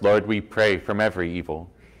 Deliver us, Lord, we pray, from every evil.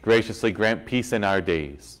 Graciously grant peace in our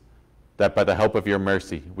days, that by the help of your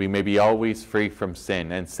mercy we may be always free from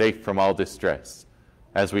sin and safe from all distress,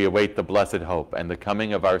 as we await the blessed hope and the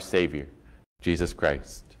coming of our Savior, Jesus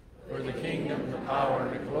Christ. For the kingdom, the power,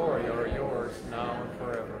 and the glory are yours, now and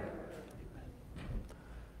forever.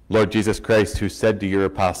 Lord Jesus Christ, who said to your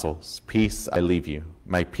apostles, Peace I leave you,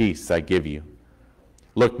 my peace I give you,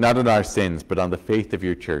 look not on our sins, but on the faith of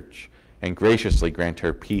your church, and graciously grant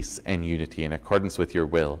her peace and unity in accordance with your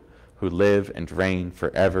will, who live and reign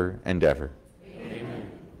forever and ever.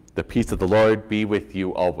 Amen. The peace of the Lord be with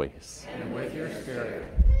you always. And with your spirit.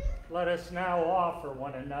 Let us now offer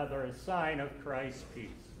one another a sign of Christ's peace.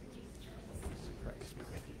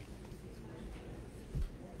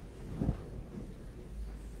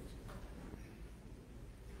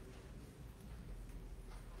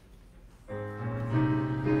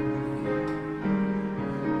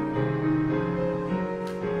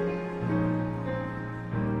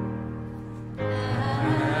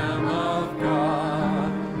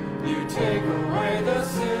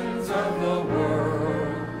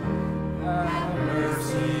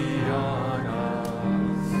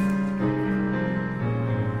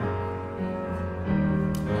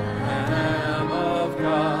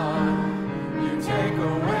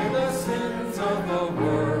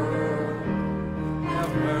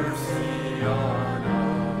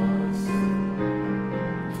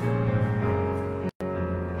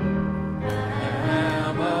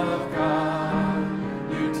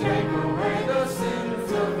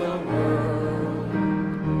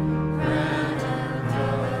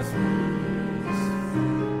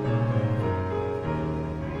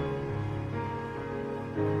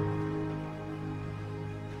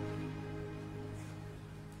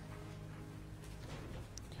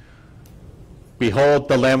 Behold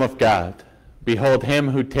the Lamb of God. Behold him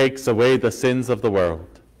who takes away the sins of the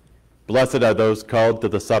world. Blessed are those called to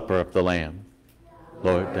the supper of the Lamb.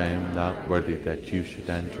 Lord, I am not worthy that you should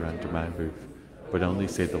enter under my roof, but only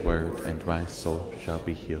say the word, and my soul shall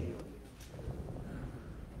be healed.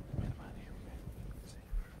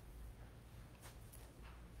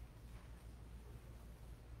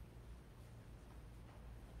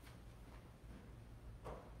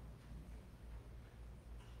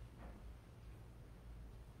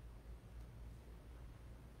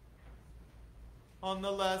 On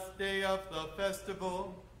the last day of the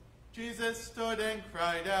festival, Jesus stood and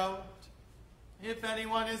cried out, If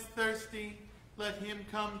anyone is thirsty, let him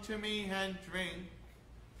come to me and drink.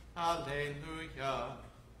 Alleluia.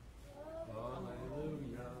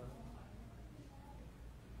 Alleluia.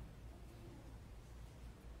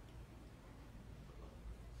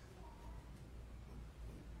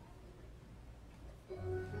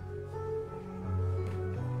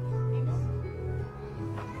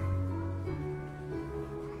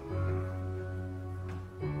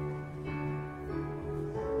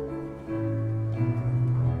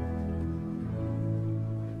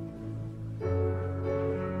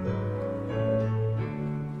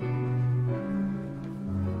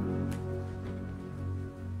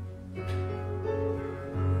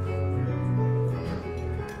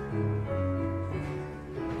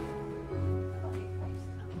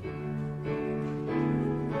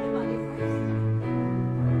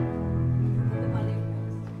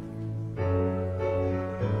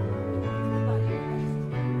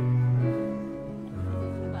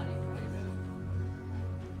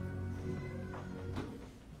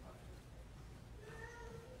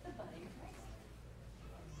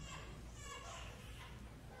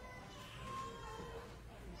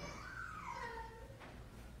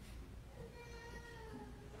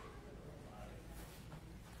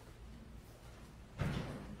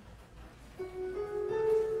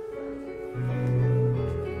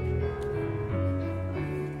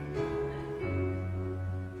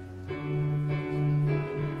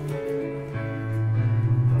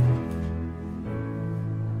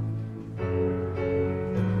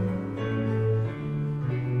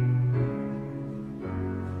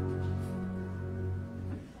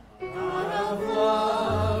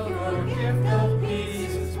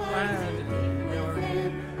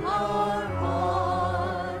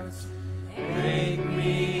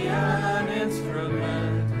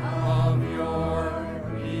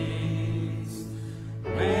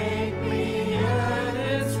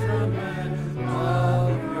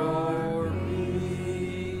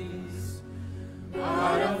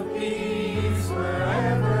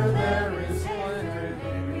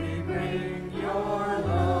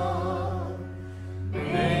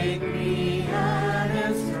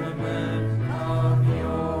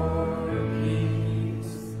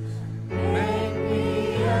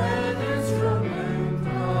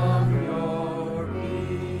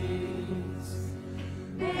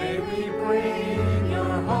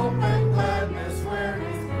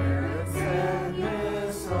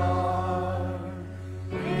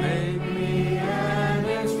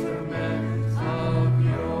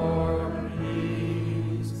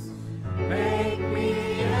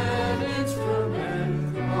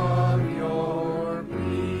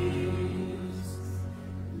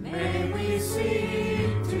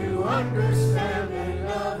 understand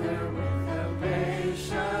another with a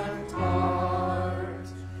patient heart.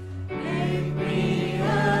 Make me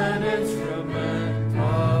an instrument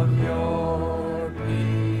of your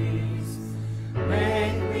peace.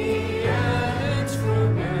 Make me an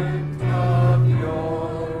instrument of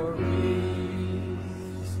your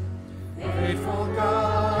peace. Faithful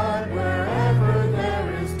God, wherever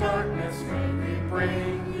there is darkness, may we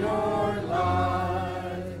bring your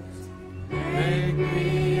light. Make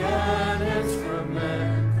me an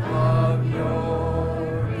instrument of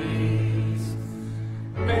your peace.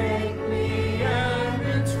 Make me an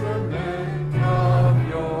instrument of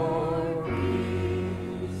your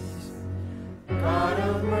peace. God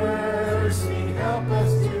of mercy, help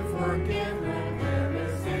us to forgive when there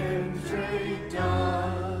is injury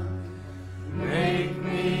done. Make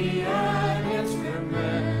me an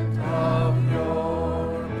instrument of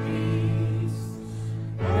your peace.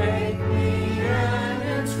 Make me an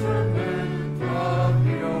instrument of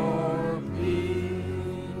your peace.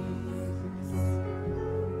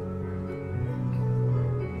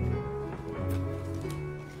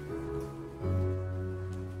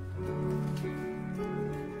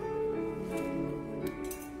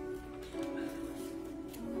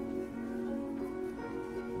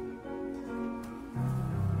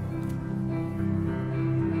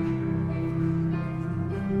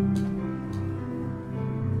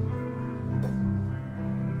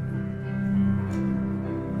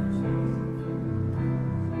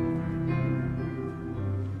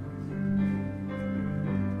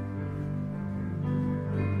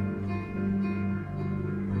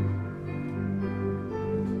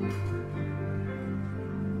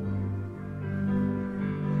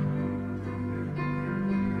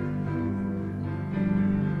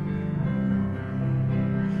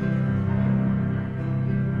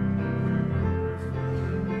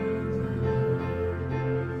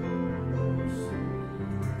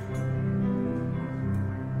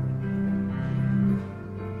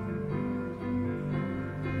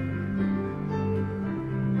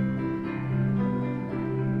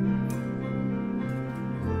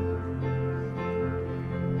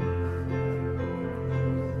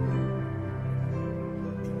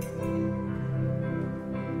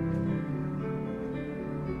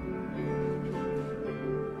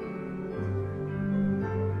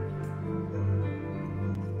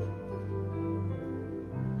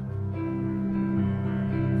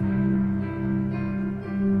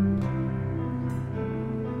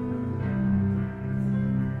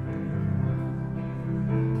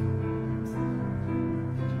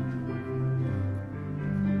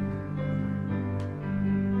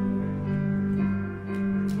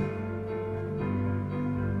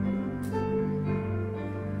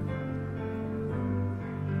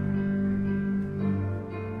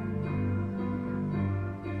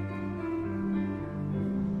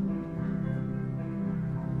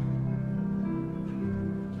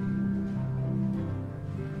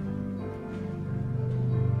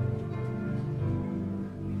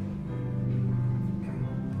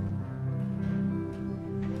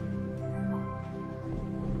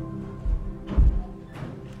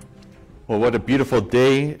 Well, what a beautiful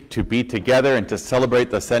day to be together and to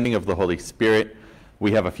celebrate the sending of the Holy Spirit.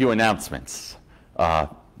 We have a few announcements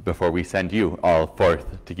before we send you all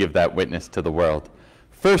forth to give that witness to the world.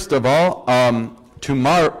 First of all,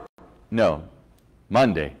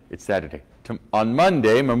 Monday, it's Saturday. On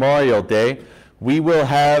Monday, Memorial Day, we will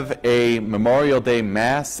have a Memorial Day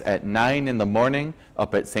Mass at 9 in the morning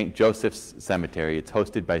up at St. Joseph's Cemetery. It's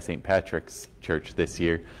hosted by St. Patrick's Church this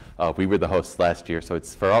year. We were the hosts last year, so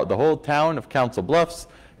it's for the whole town of Council Bluffs.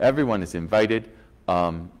 Everyone is invited.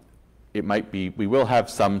 We will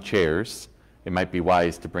have some chairs. It might be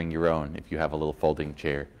wise to bring your own if you have a little folding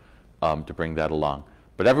chair to bring that along.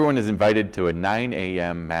 But everyone is invited to a 9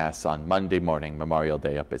 a.m. Mass on Monday morning, Memorial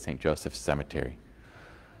Day, up at St. Joseph's Cemetery.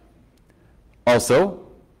 Also,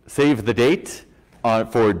 save the date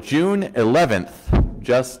for June 11th,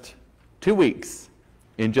 just 2 weeks.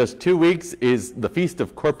 In just 2 weeks is the Feast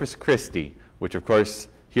of Corpus Christi, which of course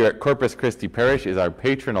here at Corpus Christi Parish is our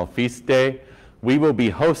patronal feast day. We will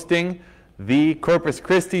be hosting the Corpus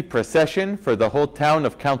Christi procession for the whole town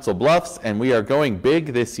of Council Bluffs, and we are going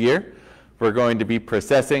big this year. We're going to be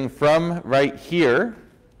processing from right here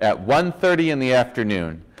at 1:30 in the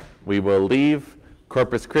afternoon. We will leave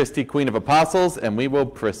Corpus Christi, Queen of Apostles, and we will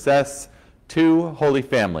process to Holy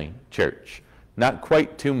Family Church. Not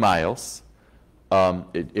quite 2 miles.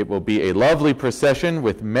 It will be a lovely procession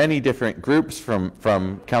with many different groups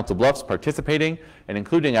from Council Bluffs participating, and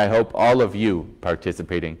including, I hope, all of you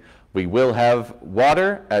participating. We will have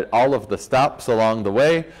water at all of the stops along the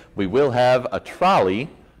way. We will have a trolley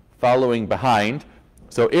following behind.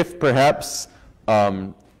 So if perhaps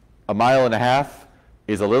 1.5 miles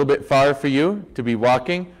is a little bit far for you to be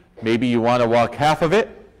walking, maybe you want to walk half of it,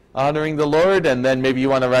 honoring the Lord, and then maybe you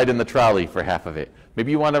want to ride in the trolley for half of it.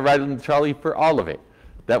 Maybe you want to ride in the trolley for all of it.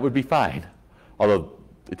 That would be fine. Although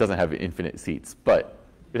it doesn't have infinite seats, but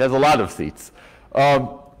it has a lot of seats.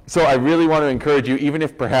 So I really want to encourage you, even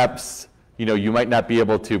if perhaps you might not be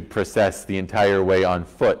able to process the entire way on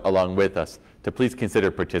foot along with us, to please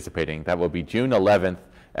consider participating. That will be June 11th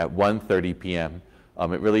at 1:30 p.m.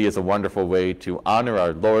 It really is a wonderful way to honor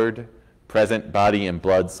our Lord, present body and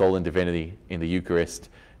blood, soul and divinity in the Eucharist,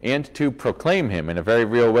 and to proclaim him in a very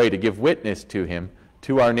real way, to give witness to him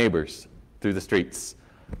to our neighbors through the streets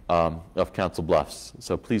of Council Bluffs.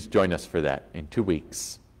 So please join us for that in 2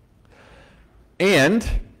 weeks. And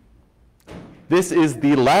this is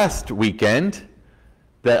the last weekend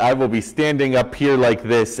that I will be standing up here like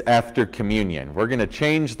this after communion. We're going to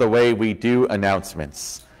change the way we do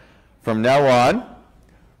announcements. From now on,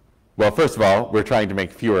 well, first of all, we're trying to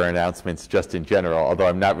make fewer announcements just in general, although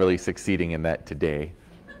I'm not really succeeding in that today.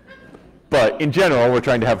 But in general, we're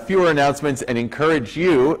trying to have fewer announcements and encourage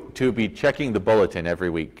you to be checking the bulletin every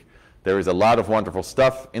week. There is a lot of wonderful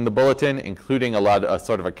stuff in the bulletin, including a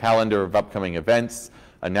sort of a calendar of upcoming events,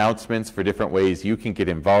 announcements for different ways you can get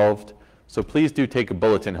involved. So please do take a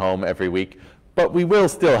bulletin home every week. But we will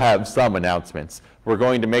still have some announcements. We're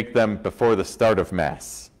going to make them before the start of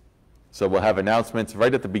Mass. So we'll have announcements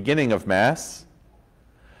right at the beginning of Mass,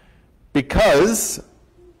 because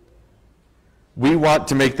we want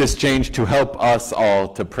to make this change to help us all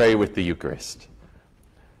to pray with the Eucharist.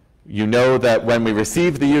 You know that when we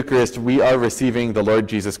receive the Eucharist, we are receiving the Lord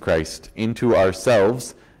Jesus Christ into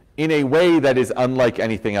ourselves in a way that is unlike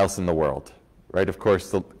anything else in the world. Right? Of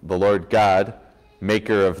course, the Lord God,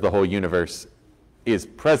 maker of the whole universe, is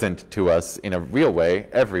present to us in a real way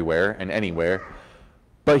everywhere and anywhere.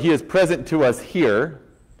 But he is present to us here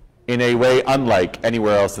in a way unlike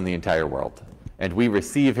anywhere else in the entire world. And we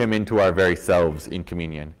receive him into our very selves in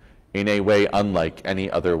communion in a way unlike any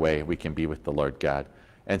other way we can be with the Lord God.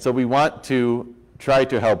 And so we want to try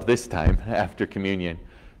to help this time after communion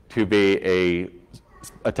to be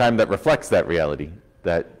a time that reflects that reality,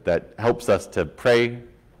 that helps us to pray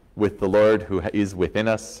with the Lord who is within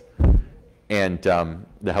us, and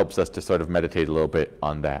that helps us to sort of meditate a little bit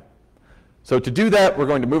on that. So to do that, we're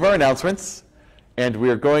going to move our announcements, and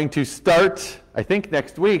we're going to start, I think,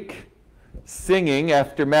 next week, singing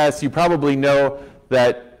after Mass. You probably know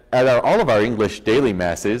that at all of our English daily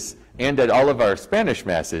Masses and at all of our Spanish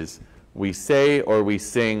Masses, we say or we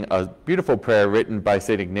sing a beautiful prayer written by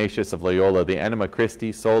St. Ignatius of Loyola, the Anima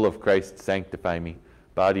Christi, soul of Christ, sanctify me,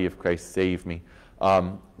 body of Christ, save me.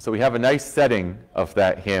 So we have a nice setting of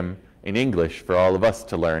that hymn in English for all of us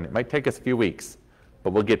to learn. It might take us a few weeks,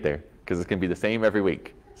 but we'll get there, because it's going to be the same every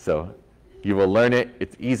week. So you will learn it.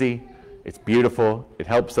 It's easy. It's beautiful. It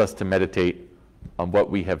helps us to meditate on what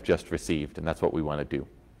we have just received, and that's what we want to do.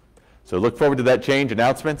 So look forward to that change.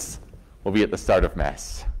 Announcements will be at the start of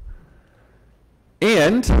Mass.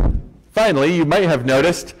 And finally, you might have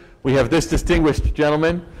noticed we have this distinguished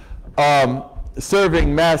gentleman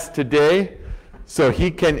serving Mass today. So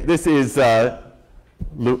this is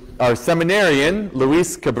our seminarian,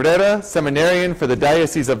 Luis Cabrera, seminarian for the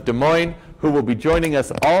Diocese of Des Moines, who will be joining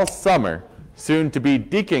us all summer, soon to be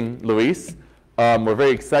Deacon Luis. We're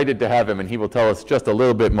very excited to have him, and he will tell us just a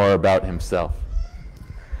little bit more about himself.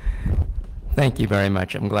 Thank you very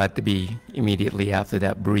much. I'm glad to be immediately after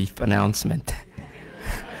that brief announcement.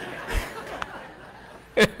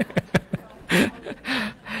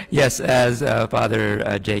 Yes, as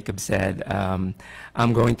Father Jacob said,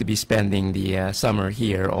 I'm going to be spending the summer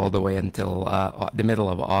here all the way until the middle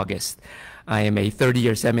of August. I am a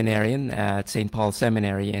third-year seminarian at St. Paul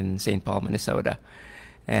Seminary in St. Paul, Minnesota.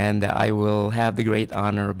 And I will have the great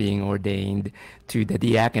honor of being ordained to the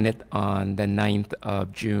diaconate on the 9th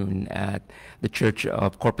of June at the Church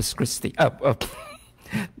of Corpus Christi,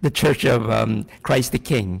 the Church of Christ the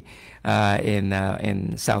King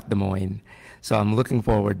in South Des Moines. So I'm looking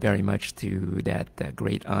forward very much to that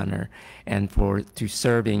great honor and to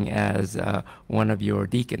serving as one of your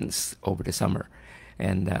deacons over the summer.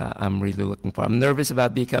 And I'm really looking forward. I'm nervous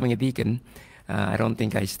about becoming a deacon. I don't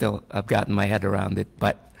think I've gotten my head around it,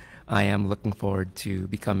 but I am looking forward to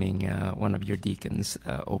becoming one of your deacons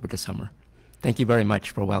over the summer. Thank you very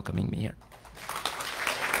much for welcoming me here.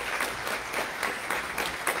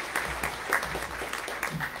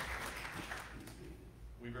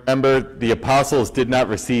 Remember, the apostles did not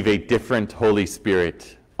receive a different Holy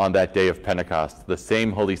Spirit on that day of Pentecost. The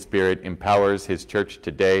same Holy Spirit empowers his church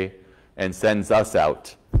today and sends us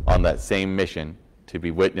out on that same mission to be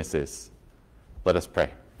witnesses. Let us pray.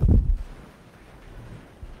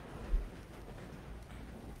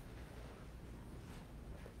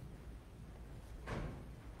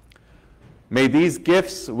 May these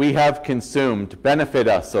gifts we have consumed benefit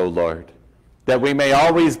us, O Lord, that we may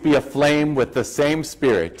always be aflame with the same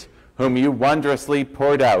Spirit whom you wondrously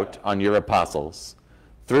poured out on your apostles.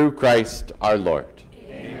 Through Christ our Lord.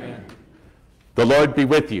 Amen. The Lord be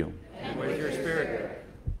with you. And with your spirit.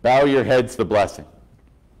 Bow your heads the blessing.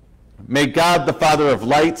 May God, the Father of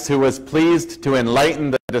lights, who was pleased to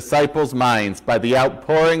enlighten the disciples' minds by the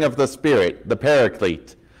outpouring of the Spirit, the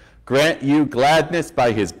Paraclete, grant you gladness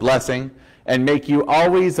by his blessing, and make you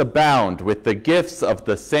always abound with the gifts of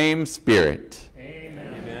the same Spirit.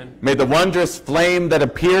 Amen. May the wondrous flame that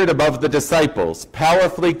appeared above the disciples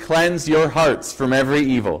powerfully cleanse your hearts from every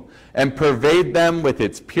evil, and pervade them with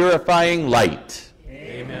its purifying light.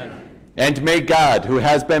 Amen. And may God, who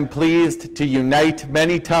has been pleased to unite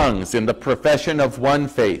many tongues in the profession of one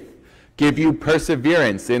faith, give you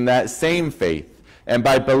perseverance in that same faith, and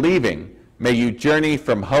by believing, may you journey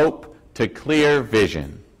from hope to clear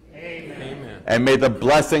vision. And may the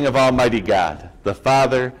blessing of Almighty God, the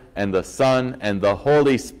Father, and the Son, and the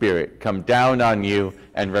Holy Spirit come down on you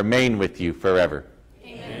and remain with you forever.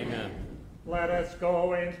 Amen. Let us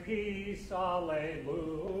go in peace.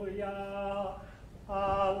 Alleluia.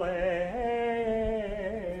 Alleluia.